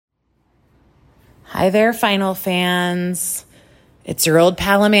Hi there, Final fans. It's your old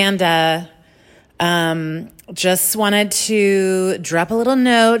pal Amanda. Just wanted to drop a little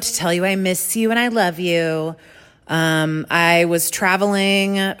note to tell you I miss you and I love you. I was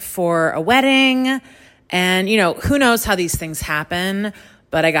traveling for a wedding, and, who knows how these things happen,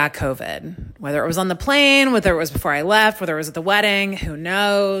 but I got COVID. Whether it was on the plane, whether it was before I left, whether it was at the wedding, who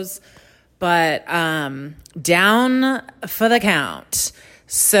knows? But down for the count.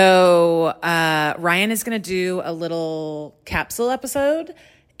 So Ryan is going to do a little capsule episode,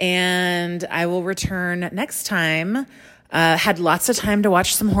 and I will return next time. Had lots of time to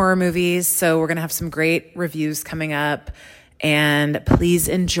watch some horror movies, so we're going to have some great reviews coming up. And please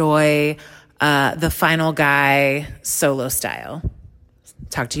enjoy The Final Guy solo style.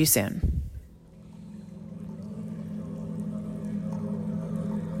 Talk to you soon.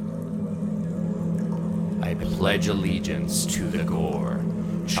 I pledge allegiance to the gore,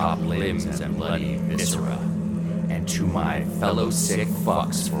 chopped limbs and bloody viscera, and to my fellow sick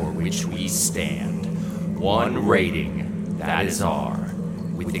fucks for which we stand. One rating, that is R,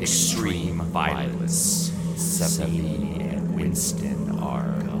 with extreme violence. Sabine and Winston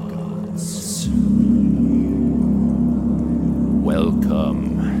are gods.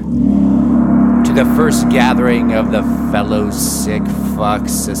 Welcome to the first gathering of the Fellow Sick Fucks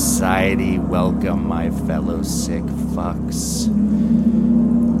Society. Welcome, my fellow sick fucks.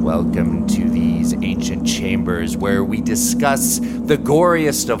 Welcome to these ancient chambers where we discuss the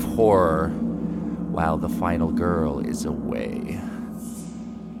goriest of horror while the final girl is away.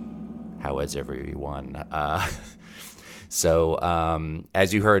 How is everyone? So,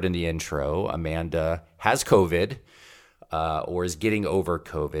 as you heard in the intro, Amanda has COVID. Or is getting over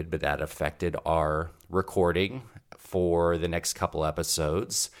COVID, but that affected our recording for the next couple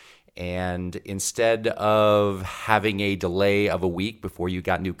episodes. And instead of having a delay of a week before you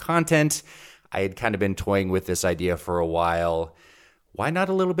got new content, I had kind of been toying with this idea for a while. Why not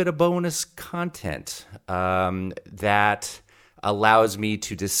a little bit of bonus content that allows me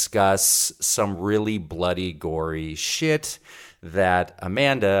to discuss some really bloody, gory shit that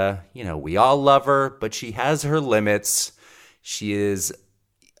Amanda, we all love her, but she has her limits. She is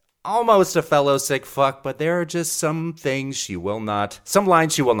almost a fellow sick fuck, but there are just some lines she will not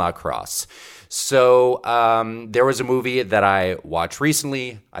cross. So there was a movie that I watched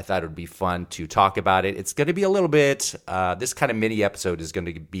recently. I thought it would be fun to talk about it. It's going to be a little bit, this kind of mini episode is going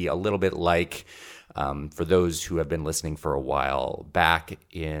to be a little bit like, for those who have been listening for a while, back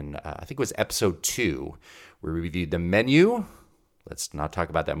in, I think it was episode 2, where we reviewed The Menu. Let's not talk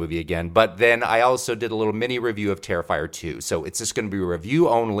about that movie again. But then I also did a little mini review of Terrifier 2. So it's just going to be a review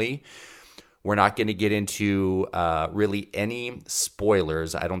only. We're not going to get into really any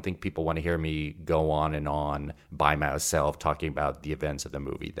spoilers. I don't think people want to hear me go on and on by myself talking about the events of the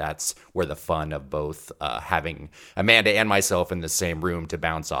movie. That's where the fun of both having Amanda and myself in the same room to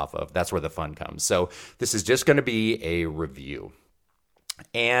bounce off of. That's where the fun comes. So this is just going to be a review.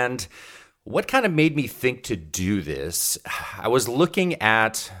 And what kind of made me think to do this? I was looking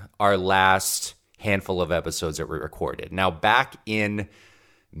at our last handful of episodes that we recorded. Now, back in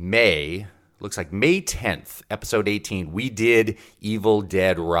May, looks like May 10th, episode 18, we did Evil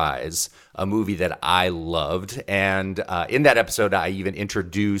Dead Rise, a movie that I loved. And in that episode, I even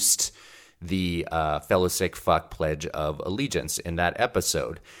introduced the Fellow Sick Fuck Pledge of Allegiance in that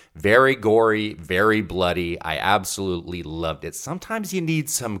episode. Very gory, very bloody. I absolutely loved it. Sometimes you need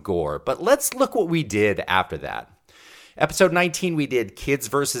some gore, but let's look what we did after that. Episode 19, we did Kids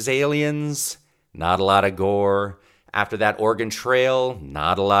vs. Aliens. Not a lot of gore. After that, Oregon Trail.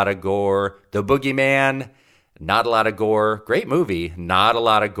 Not a lot of gore. The Boogeyman. Not a lot of gore. Great movie. Not a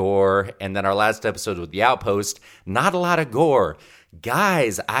lot of gore. And then our last episode with The Outpost. Not a lot of gore.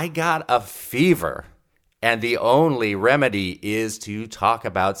 Guys, I got a fever, and the only remedy is to talk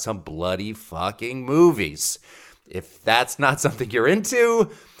about some bloody fucking movies. If that's not something you're into,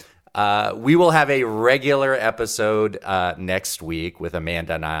 we will have a regular episode next week with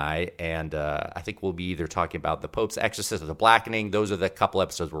Amanda and I, and I think we'll be either talking about The Pope's Exorcist or The Blackening. Those are the couple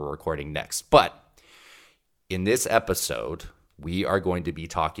episodes we're recording next. But in this episode, we are going to be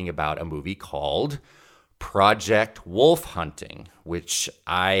talking about a movie called Project Wolf Hunting, which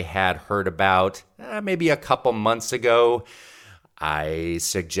I had heard about maybe a couple months ago. I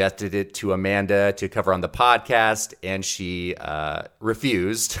suggested it to Amanda to cover on the podcast, and she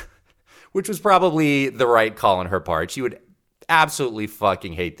refused, which was probably the right call on her part. She would absolutely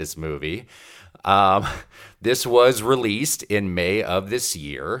fucking hate this movie. This was released in May of this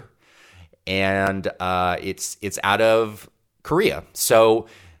year, and it's out of Korea. So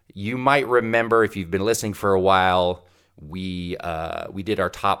you might remember, if you've been listening for a while, We did our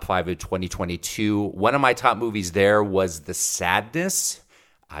top 5 of 2022. One of my top movies there was The Sadness.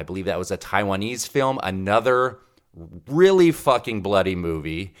 I believe that was a Taiwanese film, another really fucking bloody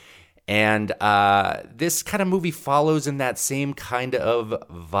movie. And this kind of movie follows in that same kind of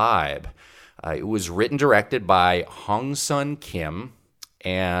vibe. It was written, directed by Hong Sun Kim,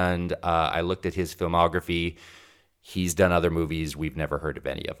 and I looked at his filmography. He's done other movies. We've never heard of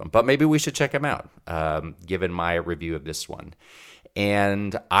any of them, but maybe we should check him out, given my review of this one.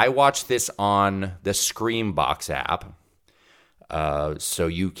 And I watched this on the Screambox app, so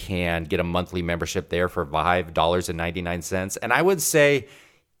you can get a monthly membership there for $5.99. And I would say,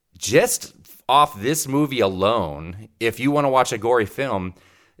 just off this movie alone, if you want to watch a gory film,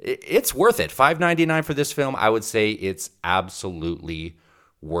 it's worth it. $5.99 for this film, I would say it's absolutely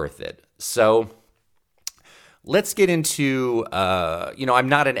worth it. So let's get into, I'm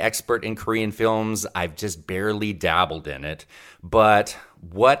not an expert in Korean films. I've just barely dabbled in it. But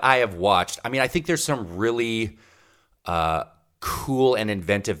what I have watched, I think there's some really cool and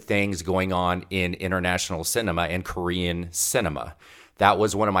inventive things going on in international cinema and Korean cinema. That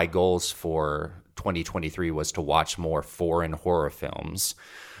was one of my goals for 2023, was to watch more foreign horror films.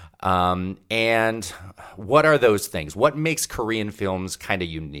 And what are those things? What makes Korean films kind of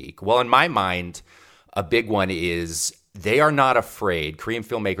unique? Well, in my mind, a big one is Korean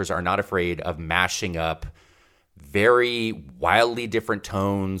filmmakers are not afraid of mashing up very wildly different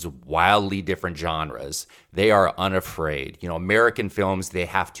tones, wildly different genres. They are unafraid. American films, they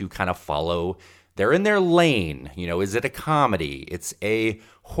have to kind of follow, they're in their lane. Is it a comedy? It's a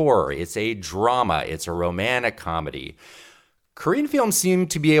horror. It's a drama. It's a romantic comedy. Korean films seem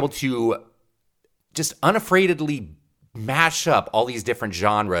to be able to just unafraidly mash up all these different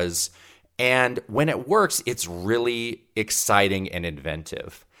genres. And when it works, it's really exciting and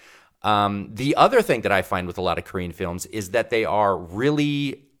inventive. The other thing that I find with a lot of Korean films is that they are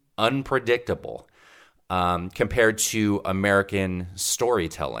really unpredictable compared to American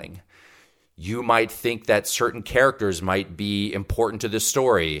storytelling. You might think that certain characters might be important to the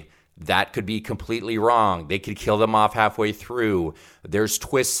story. That could be completely wrong. They could kill them off halfway through. There's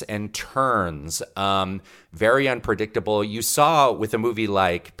twists and turns. Very unpredictable. You saw with a movie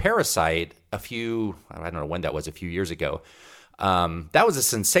like Parasite I don't know when that was, a few years ago. That was a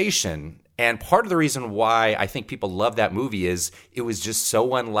sensation. And part of the reason why I think people love that movie is it was just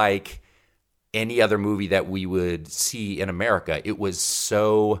so unlike any other movie that we would see in America. It was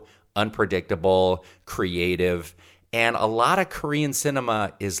so unpredictable, creative, and a lot of Korean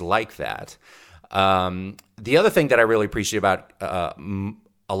cinema is like that. The other thing that I really appreciate about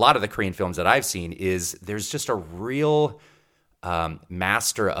a lot of the Korean films that I've seen is there's just a real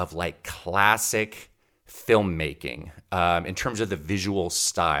master of like classic filmmaking in terms of the visual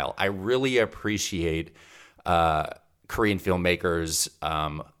style. I really appreciate Korean filmmakers'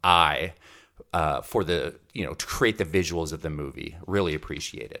 eye for the, to create the visuals of the movie. Really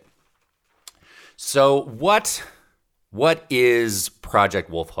appreciate it. So what is Project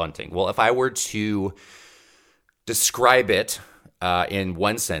Wolf Hunting? Well, if I were to describe it in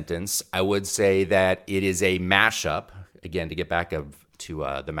one sentence, I would say that it is a mashup. Again, to get back to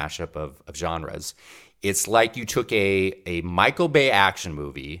the mashup of genres, it's like you took a Michael Bay action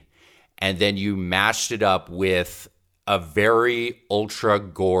movie and then you mashed it up with a very ultra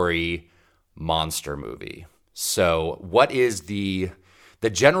gory monster movie. So what is the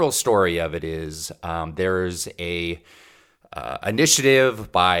general story of it is there's a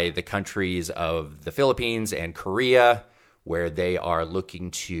initiative by the countries of the Philippines and Korea where they are looking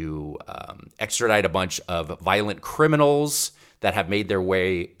to extradite a bunch of violent criminals that have made their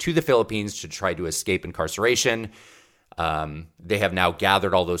way to the Philippines to try to escape incarceration. They have now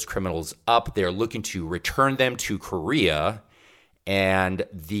gathered all those criminals up. They're looking to return them to Korea. And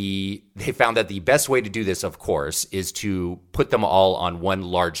they found that the best way to do this, of course, is to put them all on one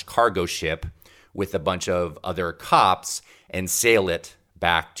large cargo ship with a bunch of other cops and sail it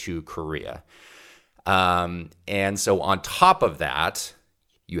back to Korea. And so on top of that,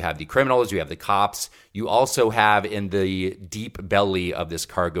 you have the criminals, you have the cops. You also have in the deep belly of this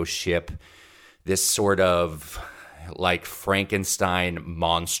cargo ship this sort of like Frankenstein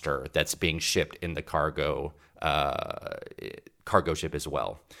monster that's being shipped in the cargo ship as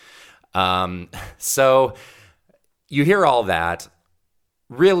well. So you hear all that.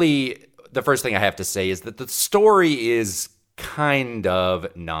 Really, the first thing I have to say is that the story is kind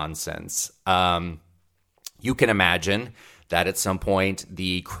of nonsense. You can imagine that at some point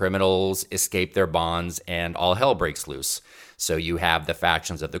the criminals escape their bonds and all hell breaks loose. So you have the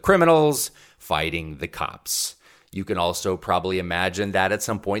factions of the criminals fighting the cops. You can also probably imagine that at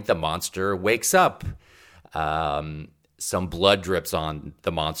some point the monster wakes up. some blood drips on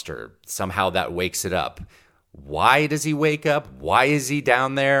the monster. Somehow that wakes it up. Why does he wake up? Why is he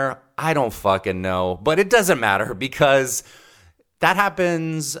down there? I don't fucking know. But it doesn't matter because that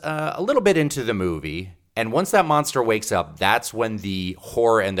happens a little bit into the movie. And once that monster wakes up, that's when the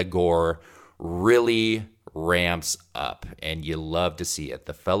horror and the gore really ramps up. And you love to see it.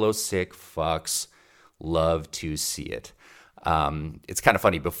 The fellow sick fucks love to see it. It's kind of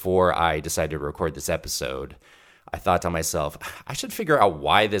funny. Before I decided to record this episode, I thought to myself, I should figure out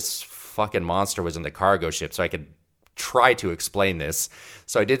why this fucking monster was in the cargo ship so I could try to explain this.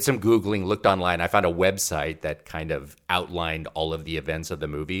 So I did some Googling, looked online. I found a website that kind of outlined all of the events of the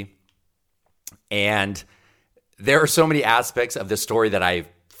movie. And there are so many aspects of the story that I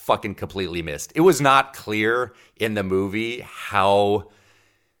fucking completely missed. It was not clear in the movie how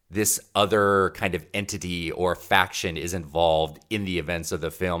this other kind of entity or faction is involved in the events of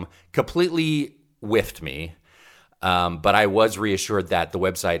the film. Completely whiffed me. But I was reassured that the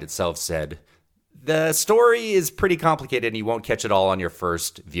website itself said the story is pretty complicated and you won't catch it all on your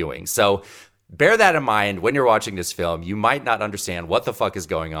first viewing. So bear that in mind when you're watching this film. You might not understand what the fuck is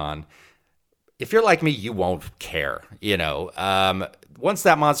going on. If you're like me, you won't care. Once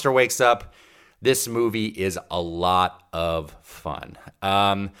that monster wakes up, this movie is a lot of fun.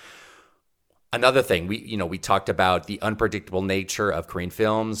 Another thing, we talked about the unpredictable nature of Korean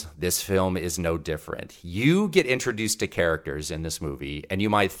films. This film is no different. You get introduced to characters in this movie, and you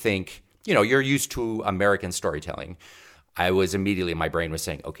might think, you're used to American storytelling. My brain was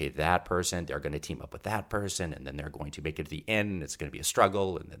saying, okay, that person, they're going to team up with that person, and then they're going to make it to the end, and it's going to be a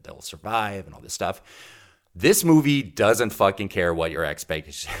struggle, and then they'll survive, and all this stuff. This movie doesn't fucking care what your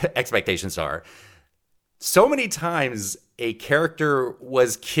expectations are. So many times, a character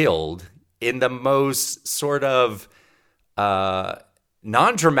was killed in the most sort of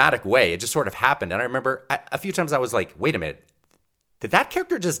non-dramatic way. It just sort of happened. And I remember a few times I was like, wait a minute. Did that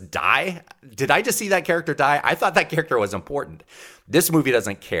character just die? Did I just see that character die? I thought that character was important. This movie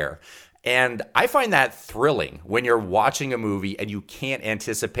doesn't care. And I find that thrilling when you're watching a movie and you can't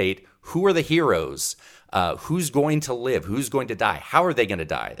anticipate who are the heroes, who's going to live, who's going to die, how are they going to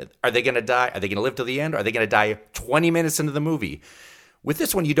die? Are they going to die? Are they going to live till the end? Are they going to die 20 minutes into the movie? With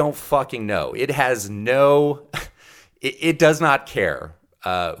this one, you don't fucking know. It has it does not care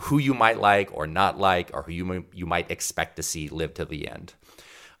who you might like or not like, or who you might expect to see live to the end.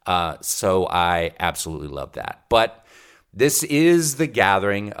 So I absolutely love that. But this is the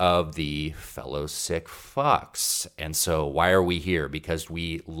gathering of the fellow sick fucks. And so why are we here? Because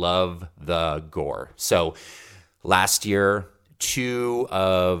we love the gore. So last year, 2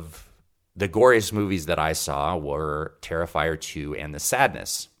 of the goriest movies that I saw were Terrifier 2 and The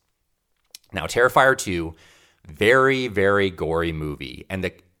Sadness. Now, Terrifier 2, very, very gory movie. And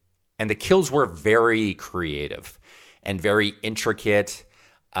the kills were very creative and very intricate.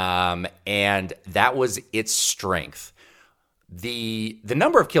 And that was its strength. The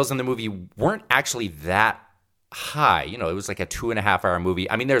number of kills in the movie weren't actually that high. It was like a 2.5-hour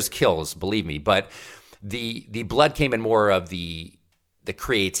movie. I mean, there's kills, believe me, but the blood came in more of the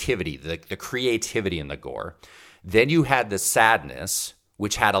creativity, the creativity in the gore. Then you had The Sadness,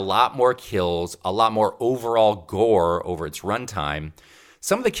 which had a lot more kills, a lot more overall gore over its runtime.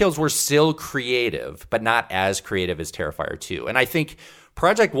 Some of the kills were still creative, but not as creative as Terrifier 2. And I think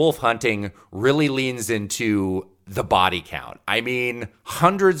Project Wolf Hunting really leans into the body count. I mean,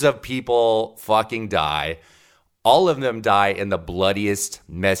 hundreds of people fucking die. All of them die in the bloodiest,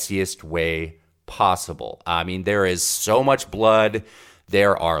 messiest way possible. I mean, there is so much blood.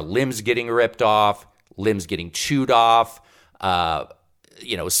 There are limbs getting ripped off, limbs getting chewed off,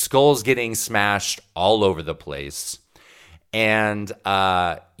 skulls getting smashed all over the place. And,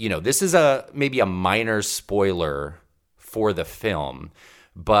 this is maybe a minor spoiler for the film.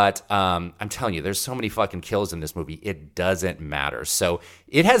 But I'm telling you, there's so many fucking kills in this movie, it doesn't matter. So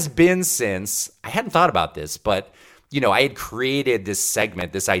it has been since, I hadn't thought about this, but, I had created this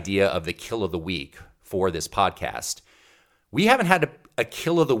segment, this idea of the kill of the week for this podcast. We haven't had a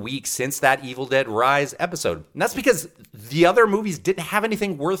kill of the week since that Evil Dead Rise episode. And that's because the other movies didn't have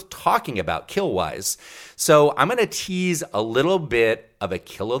anything worth talking about kill-wise. So I'm going to tease a little bit of a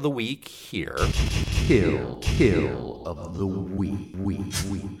kill of the week here. Kill of the week.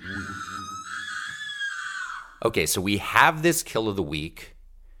 Okay, so we have this kill of the week.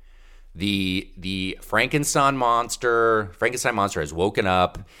 The Frankenstein monster has woken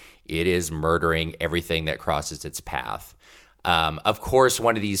up. It is murdering everything that crosses its path. Of course,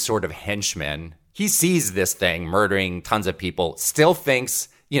 one of these sort of henchmen, he sees this thing murdering tons of people, still thinks,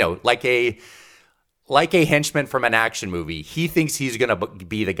 like a henchman from an action movie, he thinks he's going to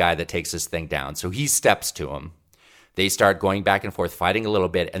be the guy that takes this thing down. So he steps to him. They start going back and forth, fighting a little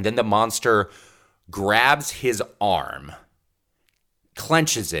bit, and then the monster grabs his arm,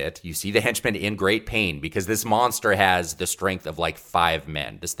 clenches it. You see the henchman in great pain because this monster has the strength of like 5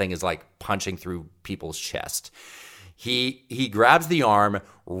 men. This thing is like punching through people's chest. He grabs the arm,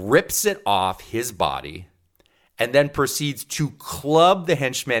 rips it off his body, and then proceeds to club the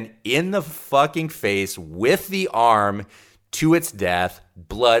henchman in the fucking face with the arm to its death,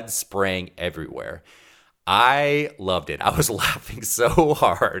 blood spraying everywhere. I loved it. I was laughing so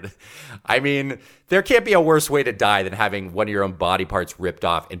hard. I mean, there can't be a worse way to die than having one of your own body parts ripped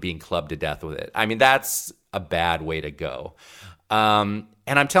off and being clubbed to death with it. I mean, that's a bad way to go.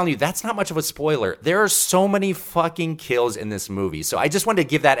 And I'm telling you, that's not much of a spoiler. There are so many fucking kills in this movie. So I just wanted to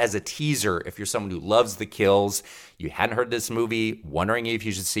give that as a teaser if you're someone who loves the kills, you hadn't heard this movie, wondering if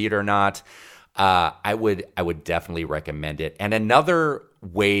you should see it or not. I would definitely recommend it. And another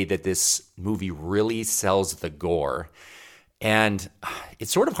way that this movie really sells the gore, and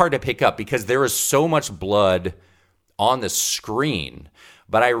it's sort of hard to pick up because there is so much blood on the screen,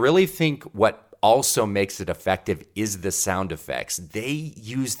 but I really think what also makes it effective is the sound effects. They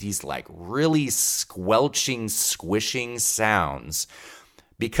use these like really squelching, squishing sounds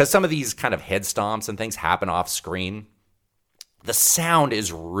because some of these kind of head stomps and things happen off screen. The sound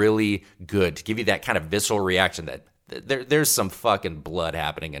is really good to give you that kind of visceral reaction that there's some fucking blood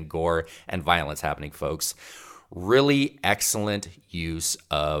happening and gore and violence happening, folks. Really excellent use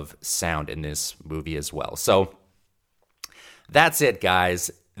of sound in this movie as well. So that's it,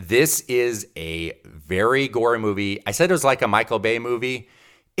 guys. This is a very gory movie. I said it was like a Michael Bay movie.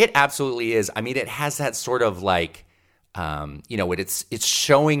 It absolutely is. I mean, it has that sort of like, it's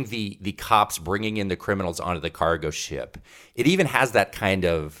showing the cops bringing in the criminals onto the cargo ship. It even has that kind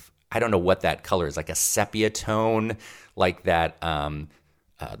of, I don't know what that color is, like a sepia tone, like that,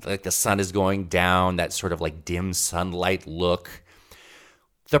 like the sun is going down, that sort of like dim sunlight look.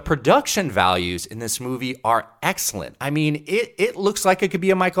 The production values in this movie are excellent. I mean, it looks like it could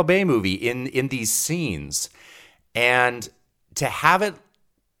be a Michael Bay movie in these scenes. And to have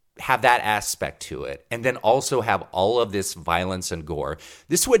that aspect to it, and then also have all of this violence and gore,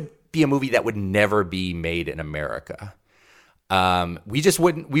 this would be a movie that would never be made in America.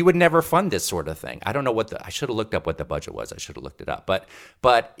 We would never fund this sort of thing. I don't know I should have looked up what the budget was. I should have looked it up.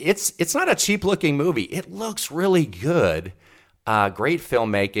 But it's not a cheap looking movie. It looks really good. Great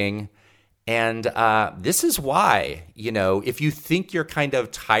filmmaking. And this is why, if you think you're kind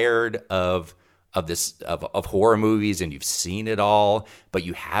of tired of horror movies and you've seen it all, but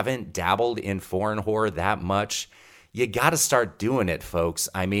you haven't dabbled in foreign horror that much, you got to start doing it, folks.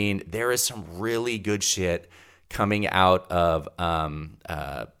 I mean, there is some really good shit coming out of,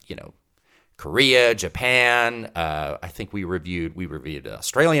 Korea, Japan. I think we reviewed an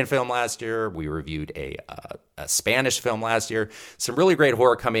Australian film last year. We reviewed a Spanish film last year. Some really great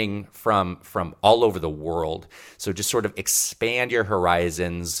horror coming from all over the world. So just sort of expand your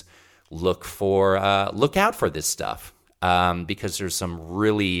horizons. Look out for this stuff because there's some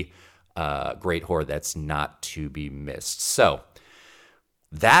really great horror that's not to be missed. So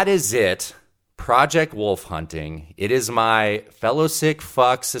that is it. Project Wolf Hunting. It is my Fellow Sick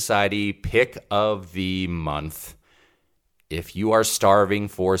Fuck Society pick of the month. If you are starving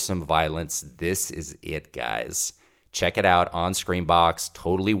for some violence, this is it, guys. Check it out on Screambox.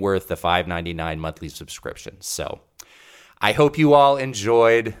 Totally worth the $5.99 monthly subscription. So I hope you all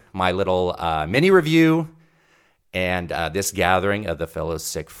enjoyed my little mini review and this gathering of the Fellow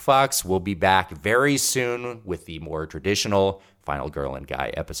Sick Fucks. We'll be back very soon with the more traditional Final Girl and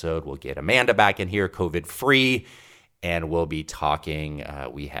Guy episode. We'll get Amanda back in here, COVID-free, and we'll be talking.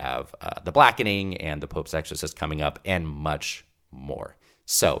 We have The Blackening and The Pope's Exorcist coming up and much more.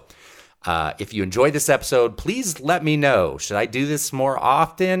 So if you enjoyed this episode, please let me know. Should I do this more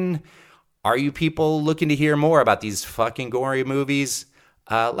often? Are you people looking to hear more about these fucking gory movies?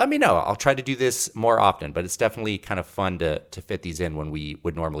 Let me know. I'll try to do this more often, but it's definitely kind of fun to fit these in when we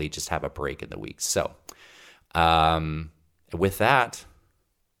would normally just have a break in the week. So with that,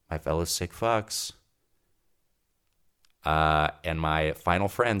 my fellow sick fucks and my final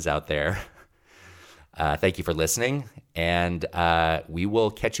friends out there, thank you for listening, and we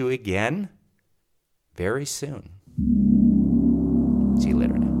will catch you again very soon.